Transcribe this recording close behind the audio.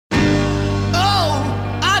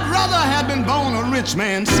born a rich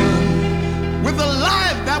man's son, with a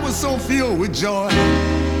life that was so filled with joy.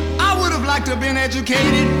 I would have liked to have been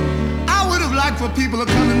educated. I would have liked for people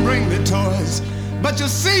to come and bring me toys. But you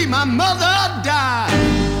see, my mother died,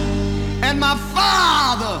 and my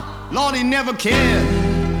father, Lord, he never cared.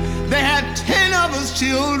 They had 10 of us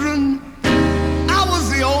children. I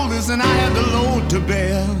was the oldest and I had the load to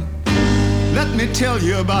bear. Let me tell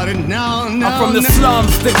you about it now. I'm from the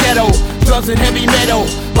slums, the ghetto, drugs and heavy metal.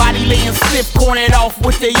 Body laying stiff, cornered off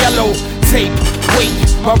with the yellow tape. Wait,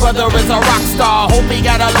 my brother is a rock star. Hope he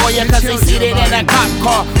got a lawyer cause they seated in a cop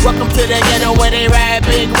car. Welcome to the ghetto where they ride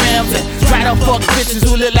big rims and try to fuck bitches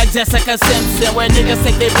who look like Jessica Simpson. Where niggas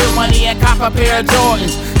take their real money and cop a pair of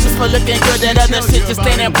Jordans just for looking good, that other shit just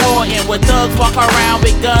ain't important. Where thugs walk around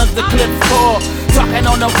with guns to clip for, talking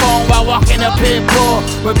on the phone while walking a pit bull.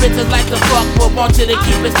 Where bitches like to fuck but want you to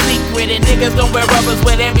keep it secret. And niggas don't wear rubbers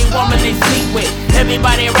with every woman they sleep with.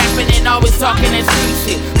 Everybody rapping and always talking that street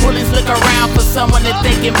shit. Police look around for someone that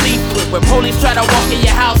they can beef with. Where police try to walk in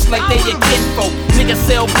your house like they your kinfolk. Niggas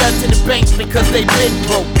sell blood to the bank because they been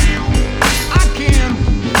broke. I came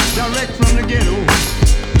direct from the ghetto.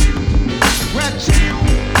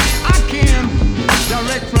 I came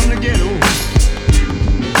direct from the ghetto.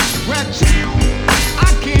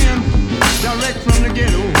 I came direct from the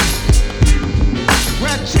ghetto.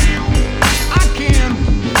 I came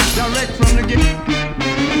direct from the ghetto.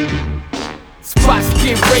 Spots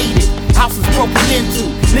get raided, houses broken into.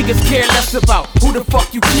 Niggas care less about who the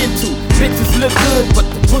fuck you kin to. Bitches look good, but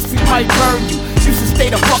the pussy might burn you. You should stay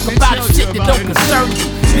the fuck about it, shit that don't concern you.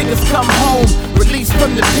 Niggas come home, released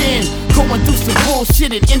from the pen, going through some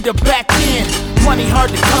bullshit and end up back in. Money hard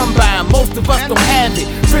to come by, most of us don't have it.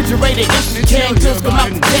 Refrigerator empty, canned goods come out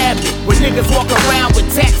the cabinet. Where niggas walk around with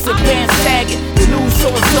tax and pants sagging. The news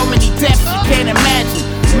showing so many deaths you can't imagine.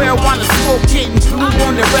 Marijuana smoke getting blue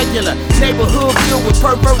on the regular. Neighborhood filled with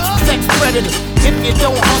perverts and sex predators. If you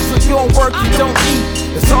don't hustle, you don't work, you don't eat.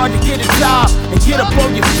 It's hard to get a job and get up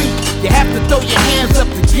on your feet. You have to throw your hands up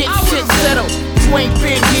to get shit settled. You ain't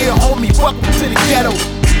been here, homie, welcome to the ghetto.